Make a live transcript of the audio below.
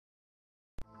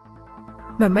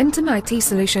Momentum IT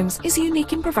Solutions is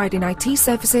unique in providing IT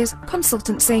services,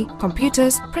 consultancy,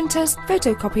 computers, printers,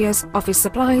 photocopiers, office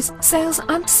supplies, sales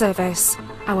and service.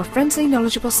 Our friendly,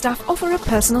 knowledgeable staff offer a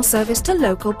personal service to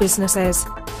local businesses.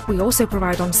 We also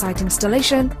provide on-site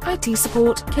installation, IT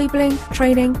support, cabling,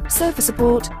 training, server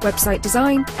support, website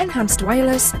design, enhanced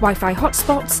wireless, Wi-Fi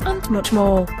hotspots and much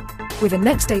more. With a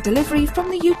next-day delivery from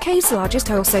the UK's largest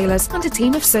wholesalers and a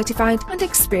team of certified and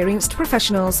experienced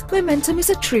professionals, Momentum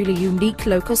is a truly unique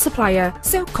local supplier,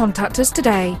 so contact us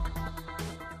today.